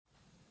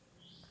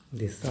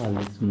This all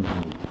is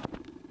morning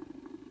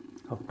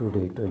of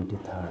today,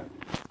 23rd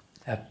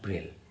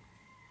April.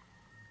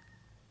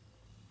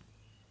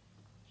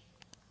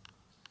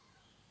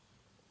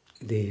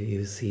 There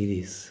you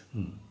see this.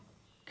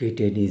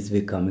 Kitten is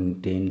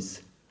becoming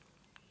tense.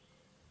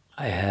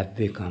 I have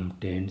become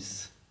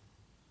tense.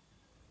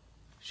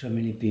 So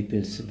many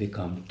people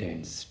become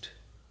tensed.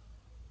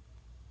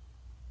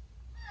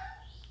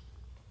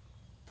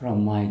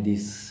 From my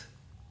this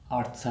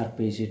earth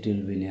surface, it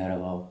will be near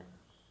about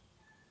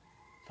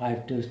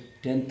 5 to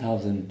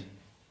 10,000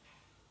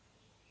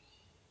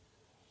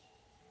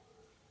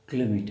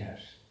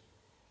 kilometers,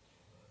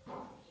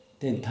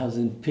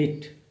 10,000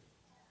 feet,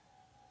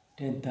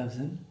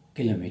 10,000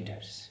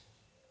 kilometers.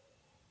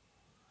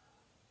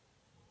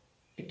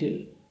 It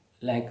will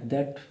like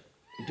that,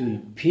 it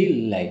will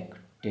feel like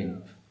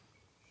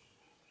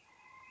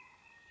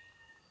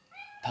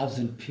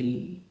 10,000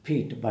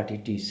 feet, but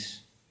it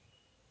is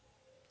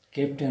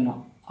kept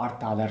on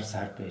earth other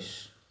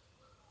surface.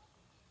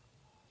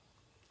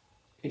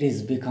 It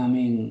is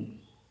becoming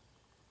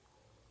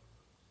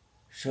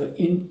so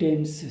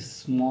intense,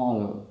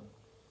 small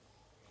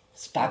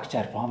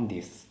structure from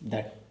this,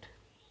 but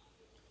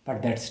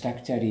that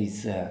structure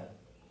is a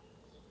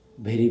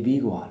very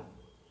big one.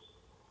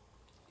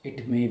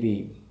 It may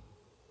be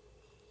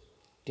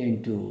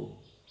 10 to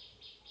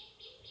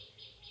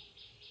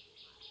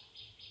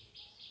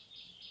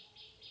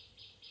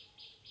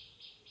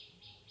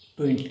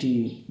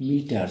 20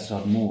 meters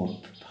or more,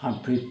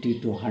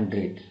 50 to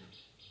 100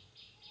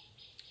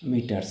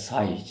 meter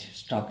size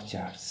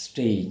structure,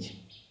 stage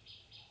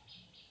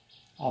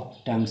of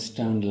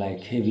tungsten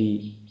like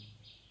heavy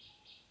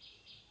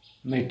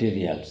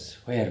materials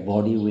where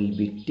body will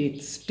be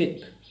teeth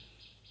stick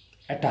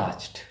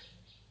attached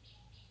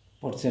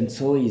portion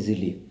so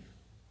easily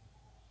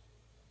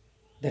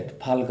that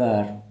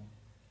vulgar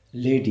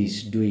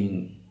ladies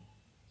doing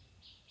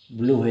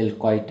blue whale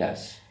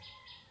coitus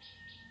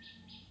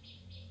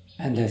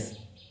and this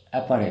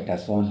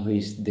apparatus on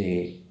which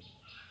they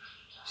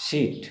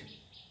sit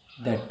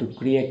that to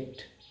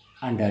create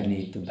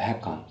underneath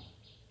vacuum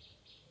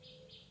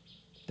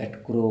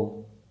that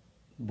grow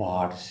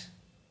birds,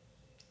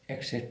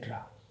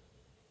 etc.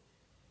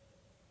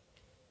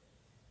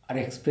 are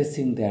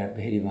expressing their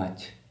very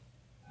much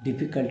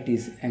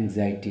difficulties,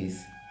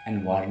 anxieties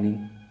and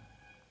warning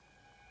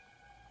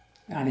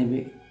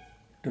unable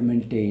to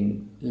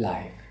maintain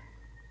life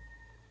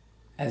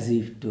as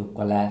if to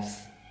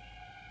collapse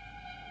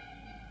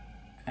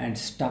and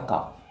stuck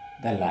up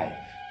the life.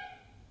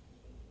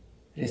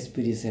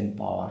 Respiration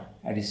power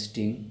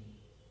arresting.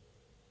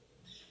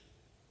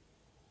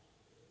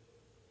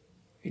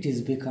 It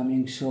is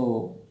becoming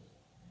so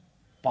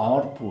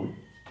powerful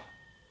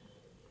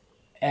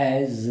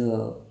as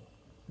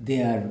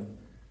they are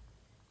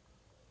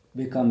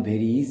become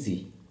very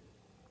easy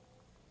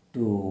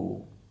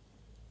to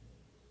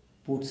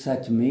put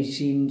such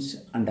machines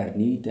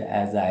underneath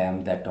as I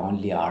am that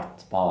only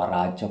earth power,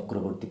 Raj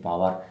Chakraborty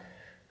power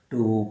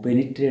to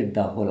penetrate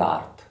the whole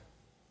earth.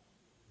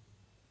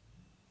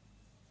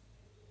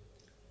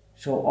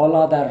 So all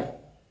other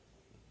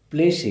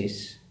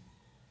places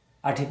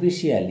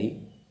artificially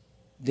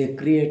they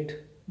create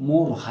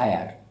more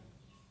higher,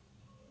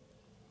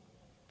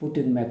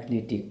 putting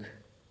magnetic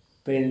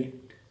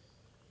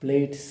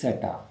plate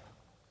setup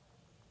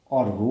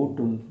or wood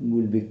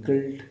will be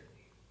killed,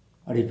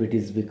 or if it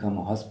is become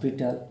a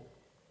hospital,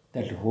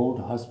 that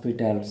whole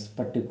hospital's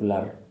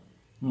particular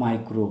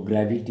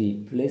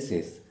microgravity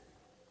places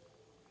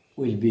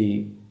will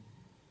be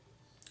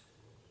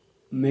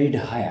made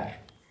higher.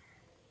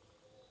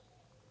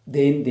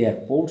 Then their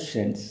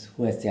portions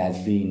which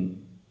has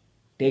been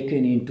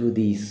taken into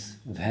this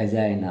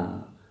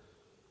vagina,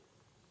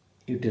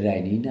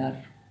 uterine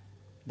inner,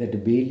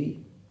 that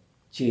belly,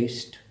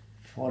 chest,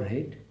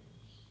 forehead,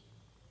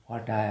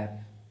 what I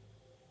have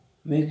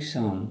make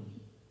some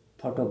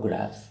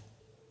photographs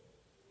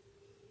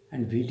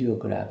and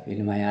videograph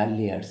in my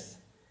early years,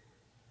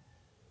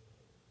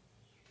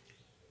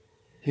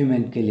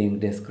 human killing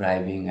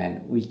describing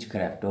and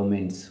witchcraft,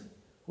 omens,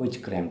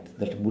 witchcraft,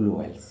 that blue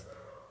whales,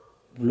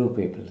 blue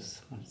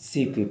peoples,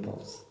 sea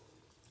peoples,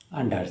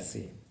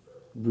 undersea,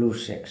 blue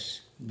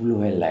shakes, blue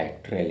whale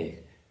like really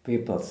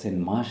peoples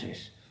in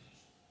masses.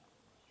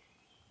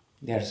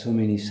 There are so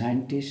many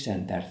scientists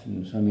and there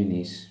are so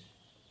many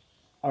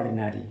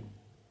ordinary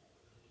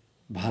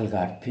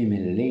vulgar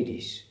female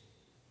ladies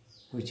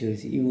which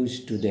is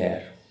used to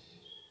their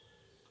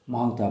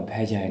mouth of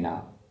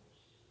vagina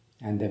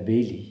and the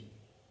belly,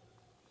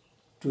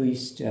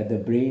 twist at the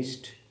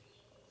breast,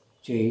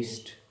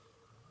 chest.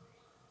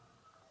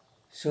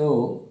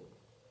 So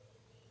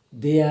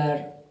they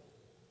are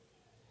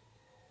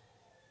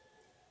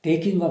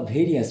taking up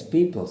various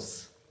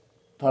peoples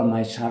for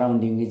my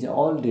surrounding is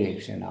all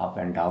direction, up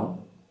and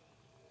down.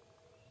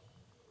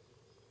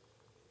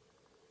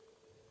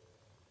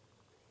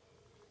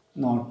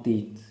 North,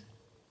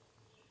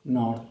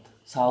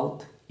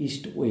 south,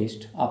 east,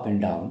 west, up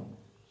and down.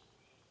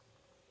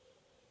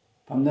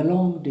 From the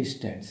long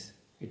distance,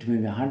 it may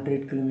be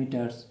 100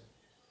 kilometers,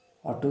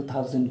 or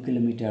 2000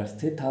 kilometers,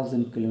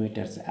 3000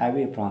 kilometers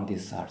away from the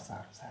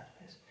surface,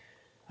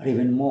 or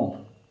even more.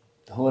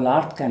 The whole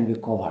earth can be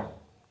covered.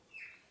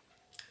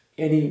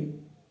 Any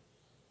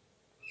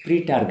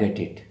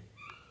pre-targeted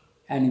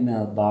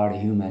animal, bird,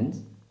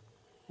 humans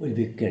will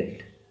be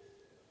killed.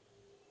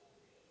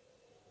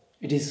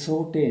 It is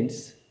so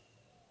dense,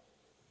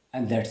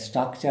 and that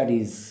structure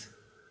is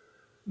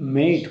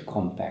made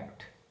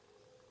compact,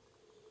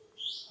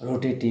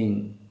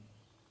 rotating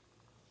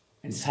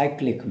in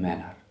cyclic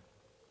manner,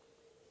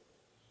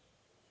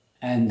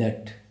 and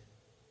that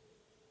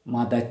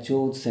mother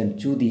chodes and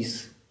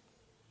chudis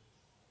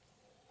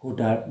who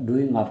are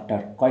doing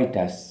after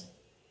coitus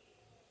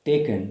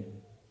taken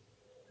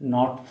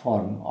not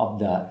form of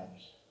the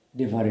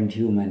different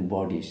human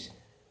bodies.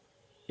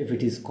 If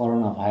it is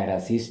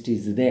coronavirus, it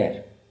is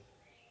there.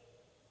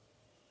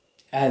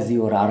 As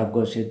your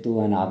Arogya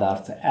Setu and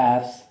others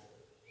apps,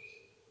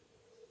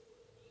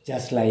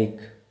 just like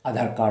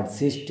Aadhaar card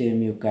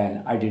system, you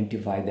can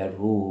identify that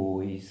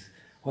who is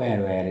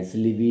where is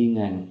living,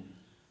 and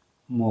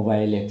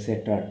mobile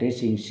etc.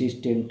 tracing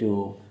system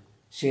to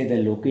say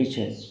the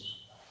location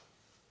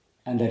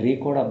and the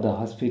record of the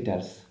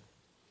hospitals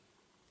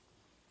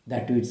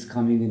that is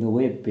coming in the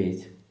web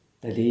page,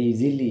 that they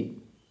easily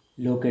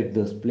locate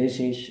those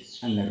places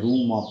and the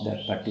room of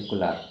that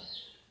particular,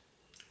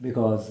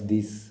 because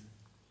these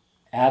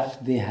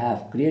apps they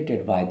have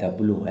created by the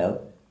Blue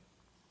Health,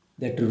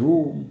 that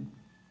room,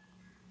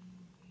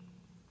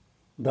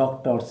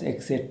 doctors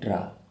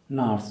etc.,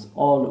 nurse,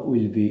 all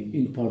will be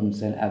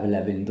information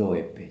available in the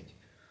web page.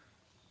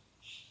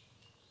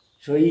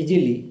 So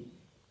easily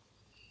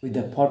with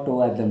the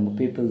photo and the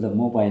people, the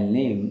mobile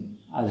name,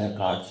 Aadhaar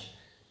cards,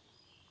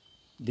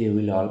 they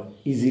will all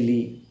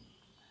easily,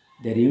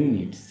 their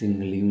units,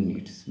 single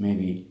units,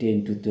 maybe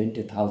 10 to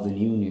 20,000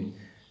 units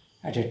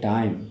at a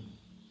time,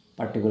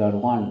 particular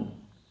one,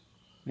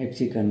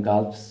 Mexican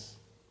Gulf's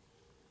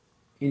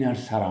inner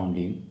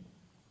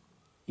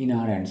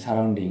and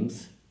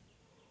surroundings,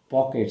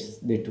 pockets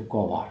they to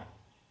cover.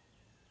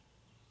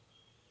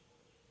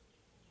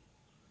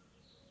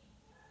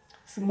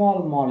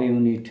 Small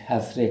unit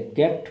has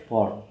kept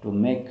for to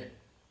make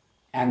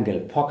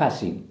angle,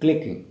 focusing,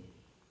 clicking,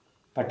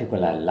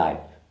 particular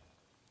light,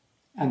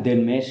 and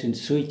then machine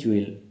switch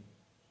will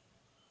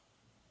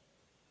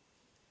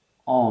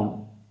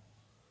on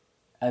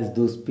as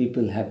those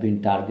people have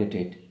been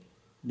targeted.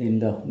 Then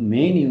the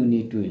main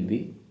unit will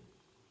be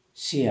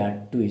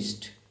sheared,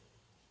 twist,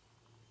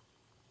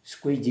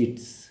 squeeze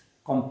its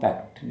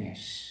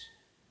compactness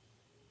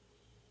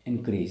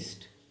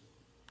increased.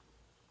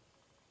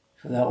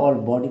 So the all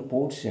body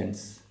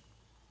portions,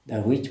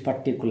 the which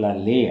particular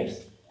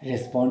layers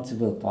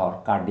responsible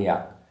for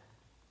cardiac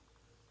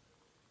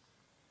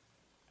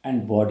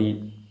and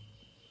body.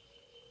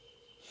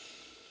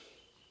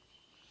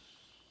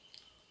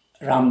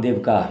 Ramdev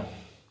का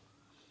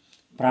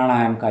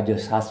प्राणायाम का जो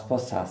सांस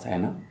प्रश्वास है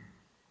ना,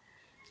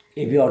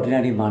 ये भी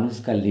ordinary मानुष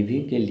का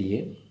लिविंग के लिए,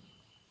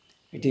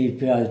 it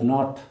if you are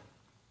not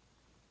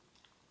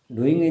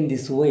doing in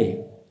this way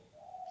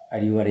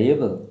and you are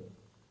able,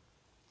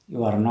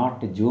 you are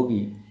not a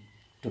yogi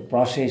to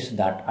process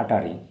that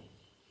uttering.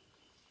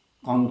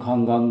 Kang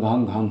kang gang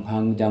gang gang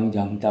gang jang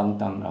jang jang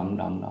tang rang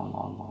rang rang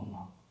rang rang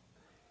rang.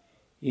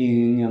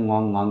 Yin yang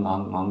gang gang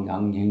gang gang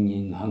gang yin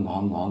yin gang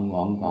gang gang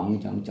gang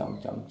gang jang jang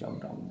jang jang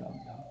jang jang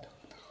jang.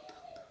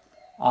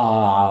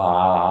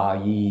 Ah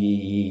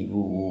yi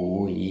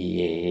wu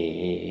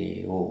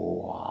yi o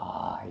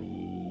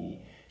ai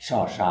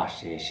sha sha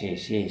she she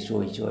she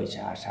shui shui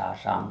sha sha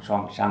shang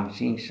shang shang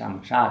xing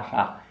shang sha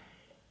sha.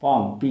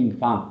 Pong ping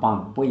pang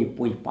pang pui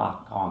pui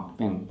pa kong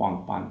ping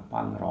pong pang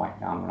pang roi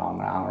rang rong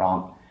rang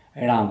rong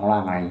rang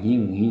rang rang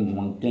hing hing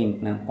mong kling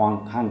nang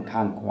quang khang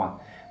khang quang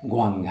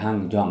guang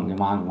hang jong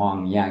mang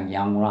wang yang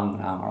yang rang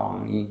rang rong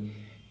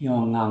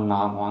yong ngang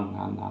ngang wang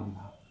ngang ngang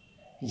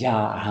ya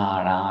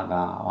ha ra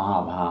ga wa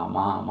ba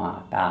ma ma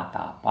ta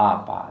ta pa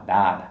pa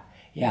da da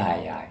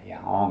ya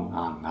ong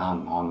ngang ngang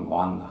ong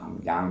wang ngang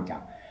yang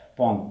chang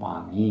pong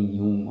pang yin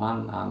yung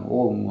wang ngang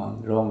ong wang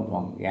rong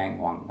rong yang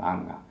wang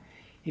ngang ngang.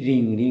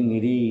 Ring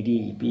ring ri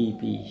ri pi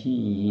pi hi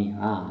hi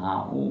ha ha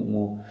u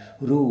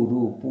ru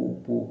ru pu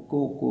pu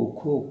ko ko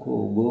ko ko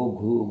go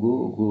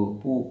go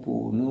pu pu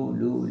nu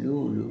lu ru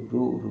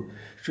ru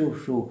shu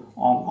shu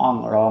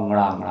ong rong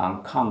rang rang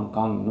khang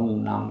khang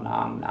nung nang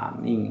nang nang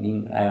ning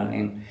ning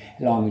ning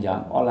long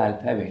young all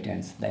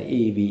alphabets, the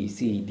A B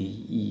C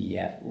D E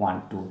F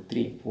 1 2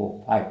 3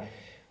 4 5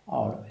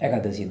 or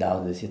Ekadashi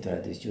Dvadashi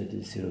Trayadashi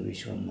Chaturdashi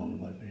Vishwam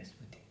Mangal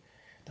Brihaspati.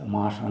 The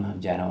Marson of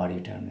January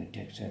term,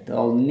 etc.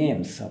 All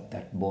names of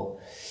that book,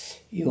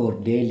 your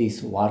daily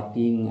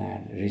working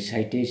and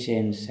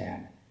recitations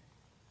and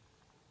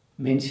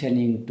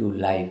mentioning to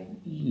life,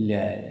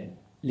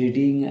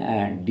 leading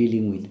and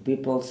dealing with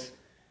peoples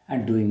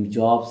and doing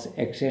jobs,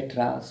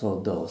 etc. So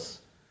those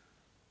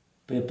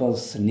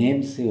people's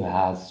names you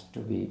has to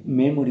be,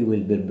 memory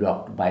will be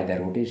blocked by the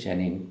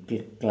rotation in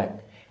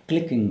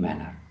clicking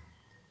manner,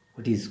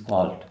 what is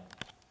called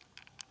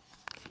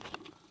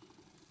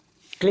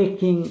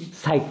clicking,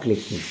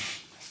 side-clicking.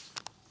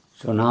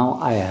 So now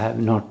I have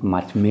not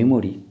much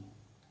memory.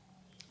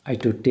 I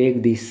to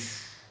take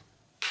this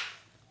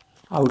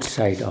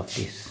outside of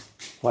this.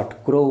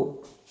 What crow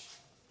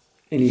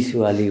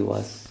initially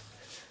was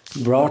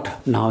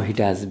brought, now it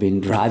has been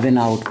driven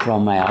out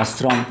from my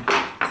ashram,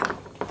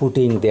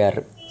 putting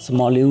their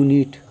small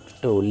unit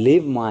to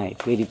leave my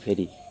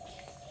periphery.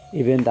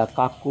 Even the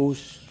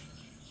cuckoos,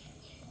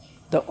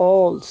 the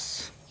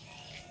owls,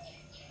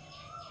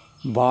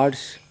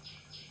 birds,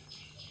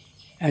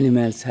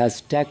 animals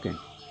has taken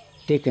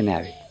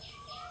away.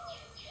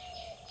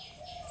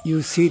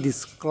 You see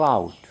this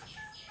cloud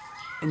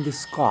in the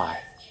sky,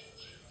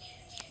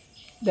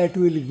 that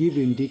will give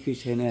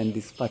indication, and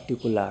this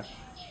particular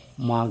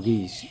mug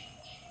is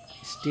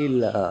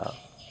still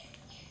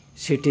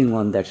sitting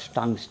on that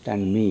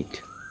tungsten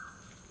meat.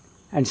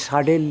 And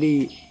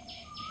suddenly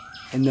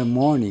in the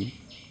morning,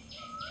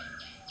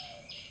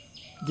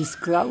 this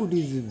cloud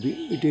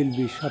it will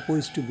be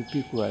supposed to be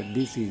piqued.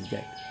 This is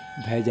that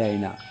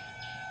vagina,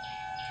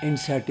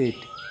 inserted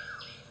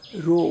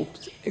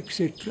ropes,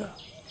 etc.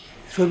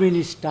 So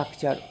many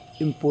structure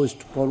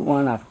imposed for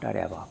one after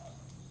above.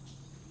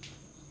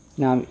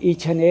 Now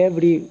each and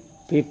every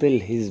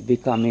people is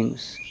becoming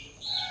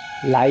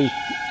like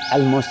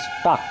almost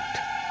stuck,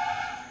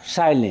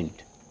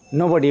 silent,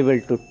 nobody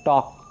able to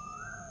talk,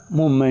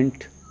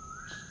 movement,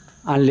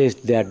 unless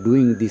they are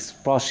doing this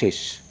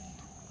process.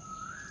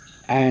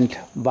 And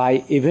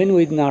by even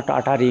with not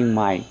uttering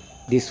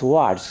these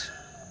words,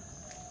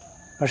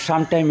 but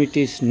sometimes it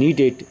is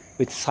needed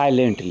with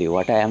silently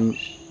what I am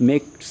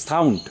make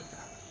sound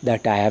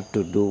that I have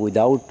to do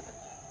without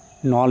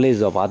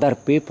knowledge of other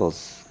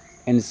people's,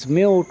 and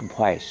smooth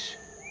voice.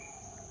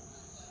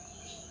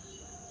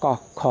 Ka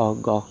kha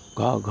ga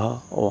ga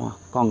ga o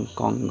kong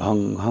kong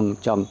hung hung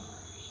chung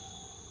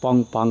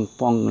pong pong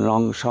pong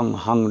long song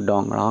hung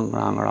dong rang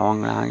rang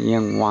rang rang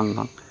yang wang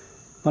hung.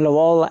 Well,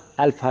 all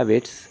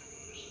alphabets,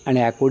 and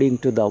according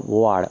to the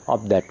word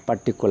of that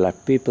particular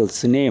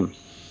people's name,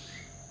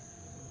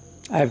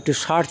 I have to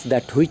search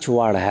that which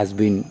word has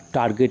been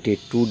targeted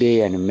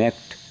today and make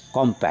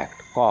compact.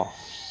 Ka,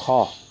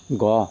 kha,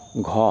 ga,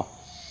 gha,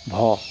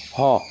 bha,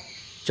 ha,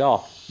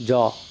 cha,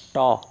 ja,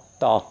 ta,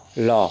 ta,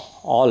 la,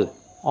 all,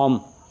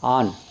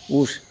 an,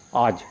 us,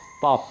 aj,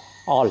 pap,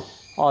 all,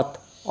 at,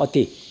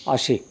 ati,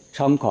 ashi,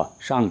 shankha,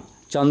 sang,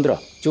 chandra,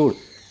 chud,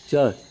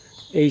 च,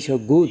 ऐसा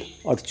good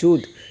और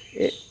चूद,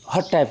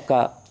 हर type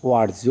का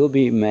word जो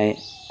भी मैं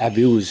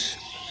abuse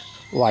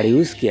word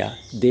use किया,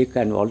 they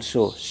can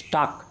also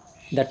stuck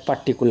that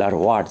particular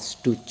words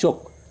to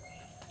choke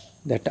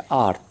that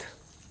earth.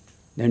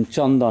 Then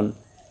Chandan,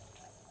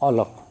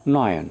 Alok,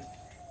 Nayan,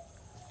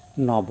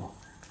 Nab,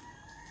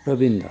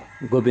 Ravinder,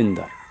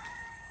 Govinder,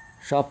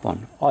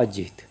 Shapan,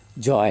 Ajit,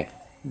 Joy,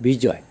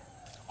 Bijoy,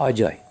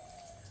 Ajay,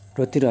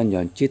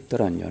 Pratiranjan,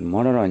 Chittaranjan,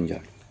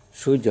 Manoranjan,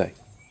 Sujoy,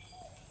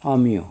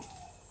 Amio,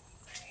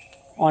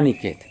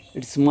 Aniket.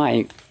 It's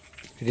my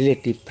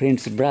relative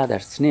friend's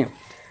brother's name.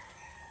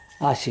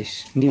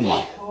 Ashish,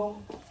 Nimal,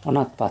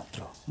 Anath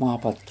Patro,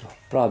 Mahapatro,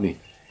 Praveen,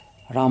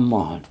 Ram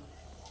Mohan,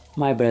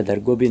 my brother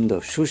Gobindo,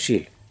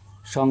 Sushil,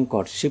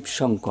 Shankar, Shiv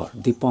Shankar,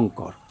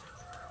 Dipankar,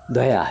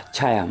 Daya,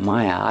 Chaya,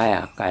 Maya,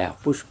 Aya, Kaya,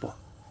 Pushpa,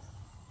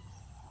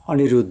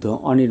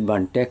 Aniruddha,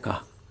 Anirban,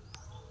 Teka,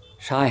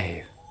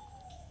 Sahib,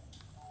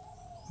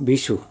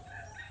 Bishu,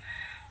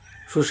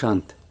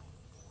 Sushant,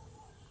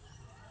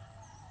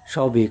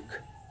 Saubik,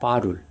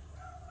 Parul,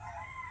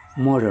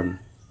 Moran,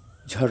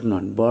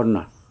 Jharnan,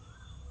 Borne,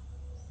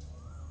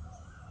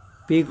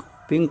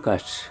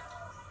 Pinkas,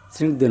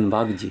 Sringden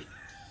Bagji,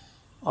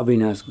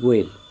 Abhinash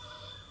Goel,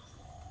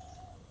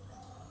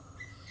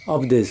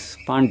 Abdesh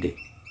Pandey,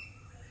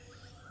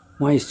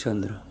 Mahesh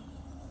Chandra,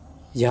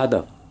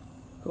 Yadav,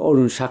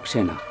 Arun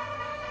Saxena,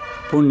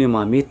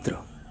 Purnima Mitra,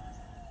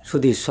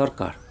 Sudhir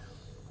Sarkar.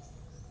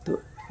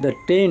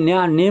 The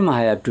name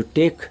I have to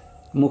take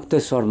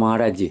Mukteswar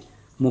Maharaji,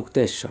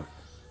 Mukteswar.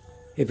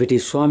 If it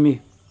is Swami,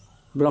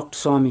 blocked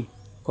Swami,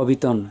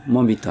 Kavitan,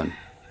 Mamitan,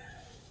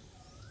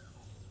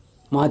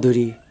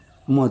 Madhuri,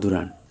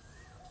 Madhuran,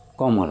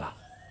 Kamala,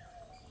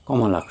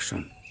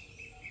 Kamalakshan,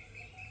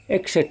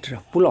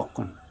 etc.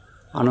 Pulakkan,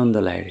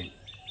 Anandalairin,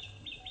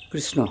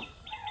 Krishna,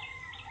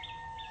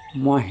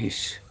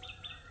 Mahesh,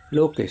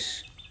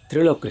 Lokesh,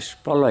 Trilokesh,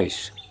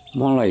 Pralais,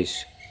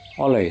 Malais,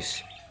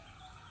 Alais,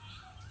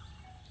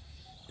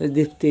 the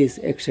Diptis,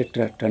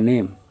 etc.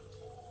 name,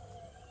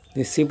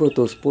 the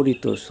Sibotos,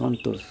 Puritos,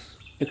 Santos,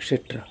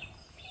 etc.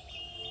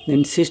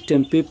 Then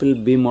system people,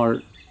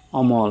 Bimal,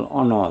 Amal,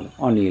 Anal,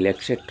 Anil,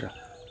 etc.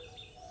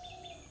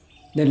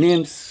 The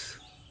names,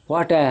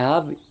 what I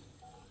have,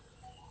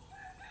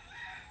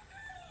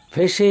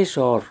 faces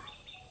or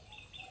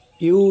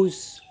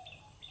use,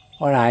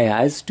 or I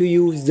has to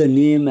use the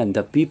name and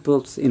the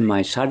peoples in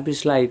my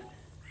service life,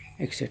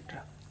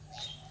 etc.